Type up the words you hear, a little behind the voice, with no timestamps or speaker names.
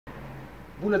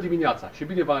Bună dimineața și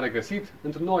bine v-am regăsit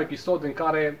într-un nou episod în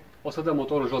care o să dăm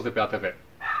motorul jos de pe ATV.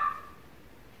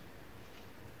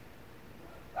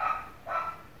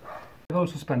 ATV-ul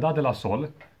suspendat de la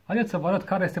sol, haideți să vă arăt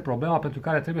care este problema pentru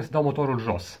care trebuie să dau motorul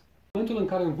jos. În momentul în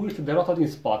care învârte de roata din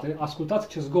spate, ascultați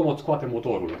ce zgomot scoate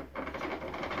motorul.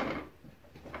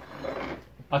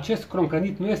 Acest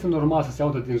croncănit nu este normal să se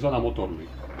audă din zona motorului.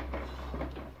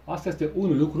 Asta este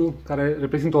un lucru care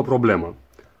reprezintă o problemă.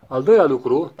 Al doilea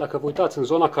lucru, dacă vă uitați în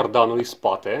zona cardanului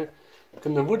spate,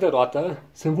 când învârte roată,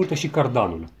 se învârte și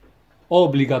cardanul.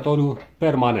 Obligatoriu,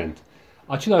 permanent.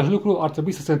 Același lucru ar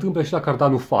trebui să se întâmple și la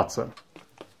cardanul față.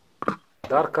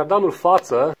 Dar cardanul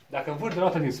față, dacă învârte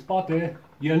roata din spate,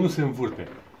 el nu se învârte.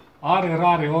 Are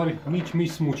rare ori mici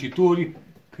smucituri,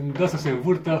 când dă să se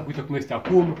învârtă, uite cum este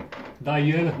acum, dar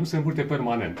el nu se învârte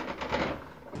permanent.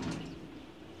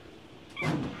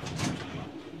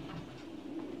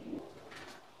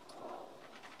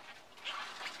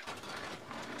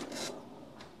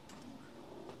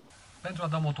 Pentru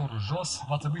a da motorul jos,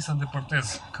 va trebui să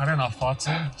îndepărtez carena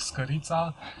față,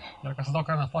 scărița, iar ca să dau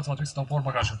carena față, va trebui să dau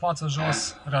portbagajul față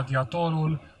jos,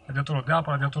 radiatorul de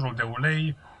apă, radiatorul de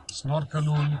ulei,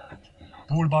 snorkelul,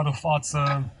 pulbarul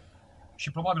față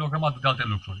și probabil o grămadă de alte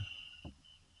lucruri.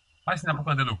 Hai să ne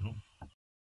apucăm de lucru.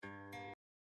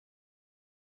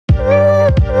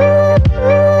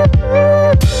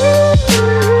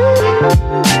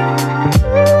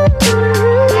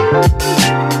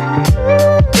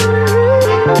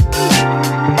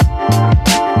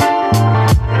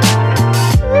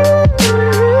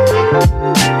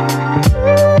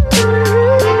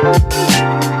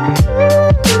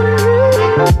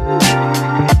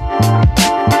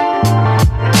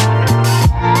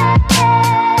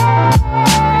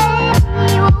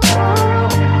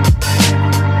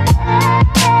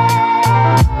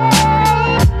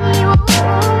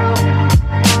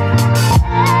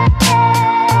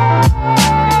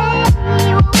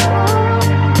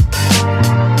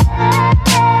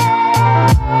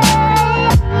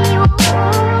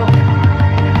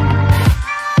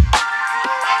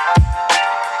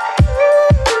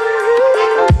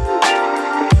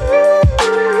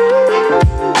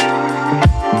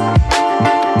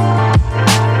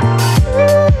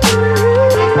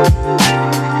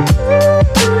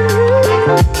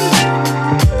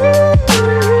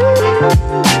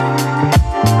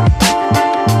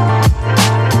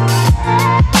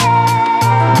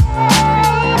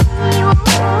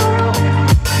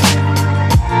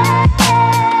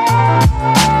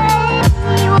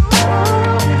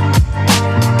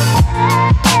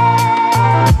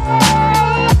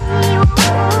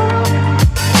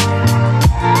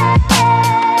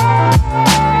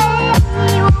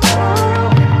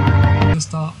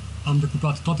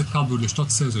 Toate cablurile și toate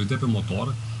senzorii de pe motor,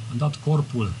 am dat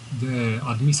corpul de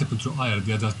admise pentru aer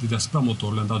de deasupra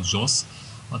motorului, am dat jos.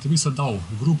 A trebuit să dau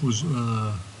grupul,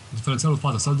 diferențialul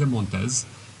față, să-l demontez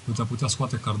pentru a putea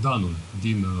scoate cardanul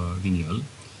din el.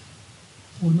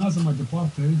 Urmează mai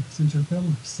departe să încercăm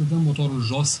să dăm motorul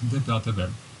jos de pe ATV.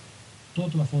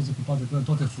 Totul a fost decupat de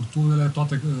toate furtunele,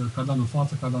 toate cardanul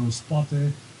față, cardanul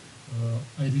spate,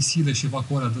 aerisiile și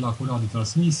evacuarea de la cureaua de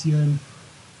transmisie,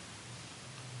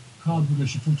 cablurile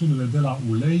și furtunile de la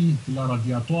ulei, de la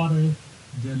radiatoare,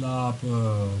 de la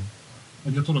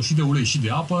radiatorul și de ulei și de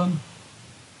apă.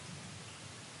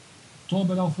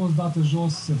 Tobele au fost date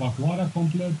jos, evacuarea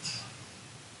complet,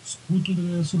 scutul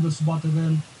de sub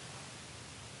ATV.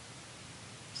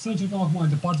 Să încercăm acum mai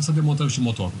departe să demontăm și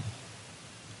motorul.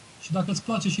 Și dacă îți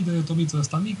place și de tomițul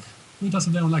ăsta mic, nu uita să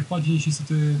dai un like paginii și să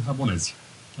te abonezi.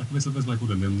 Dacă vrei să vezi mai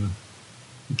curând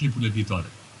în clipurile viitoare.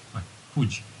 Hai,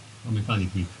 fugi la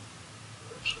mecanic mic.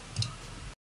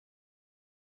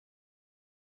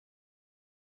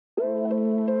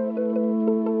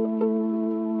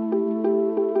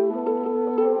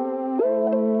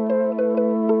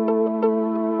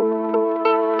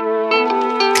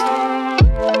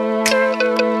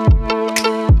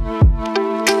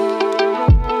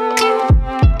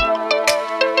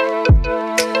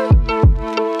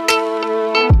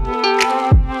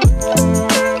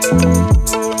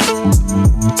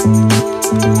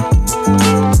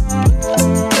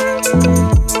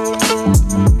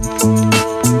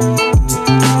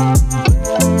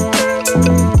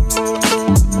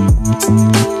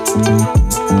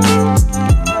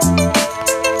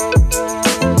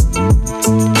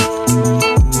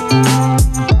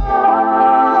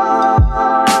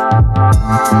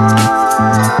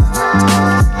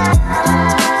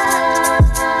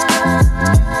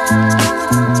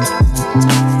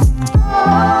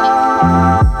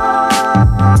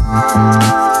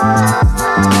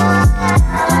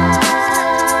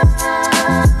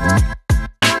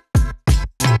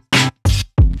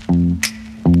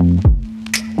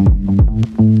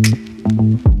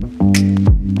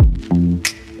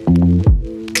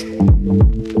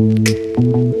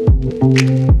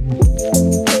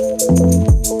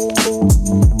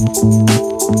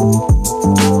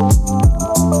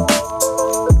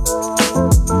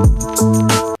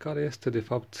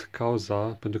 fapt cauza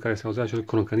pentru care se auzea acel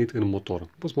croncănit în motor. Am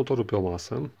pus motorul pe o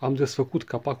masă, am desfăcut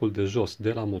capacul de jos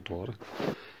de la motor,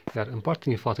 iar în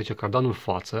partea din față, ce cardanul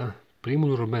față,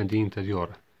 primul rulment din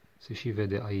interior se și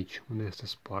vede aici, unde este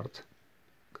spart.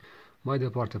 Mai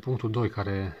departe, punctul 2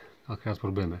 care a creat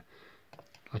probleme.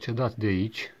 A cedat de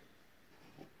aici.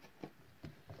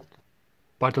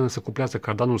 Partea unde se cuplează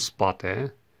cardanul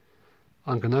spate,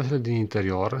 angrenajele din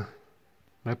interior,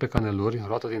 mai pe caneluri,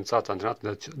 roata dințată,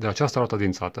 antrenată de această roată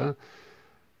dințată.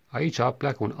 Aici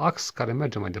pleacă un ax care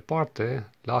merge mai departe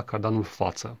la cardanul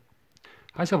față.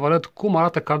 Hai să vă arăt cum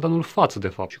arată cardanul față, de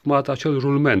fapt, și cum arată acel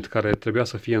rulment care trebuia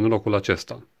să fie în locul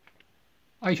acesta.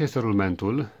 Aici este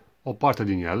rulmentul, o parte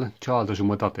din el, cealaltă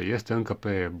jumătate este încă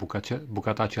pe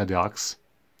bucata aceea de ax.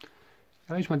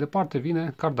 Iar aici mai departe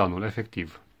vine cardanul,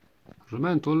 efectiv.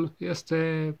 Rulmentul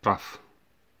este praf.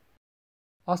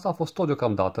 Asta a fost tot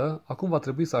deocamdată, acum va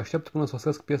trebui să aștept până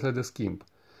sosesc piesele de schimb.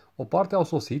 O parte au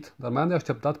sosit, dar mai am de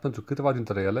așteptat pentru câteva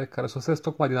dintre ele care sosesc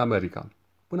tocmai din America.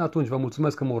 Până atunci vă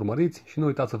mulțumesc că mă urmăriți și nu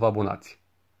uitați să vă abonați.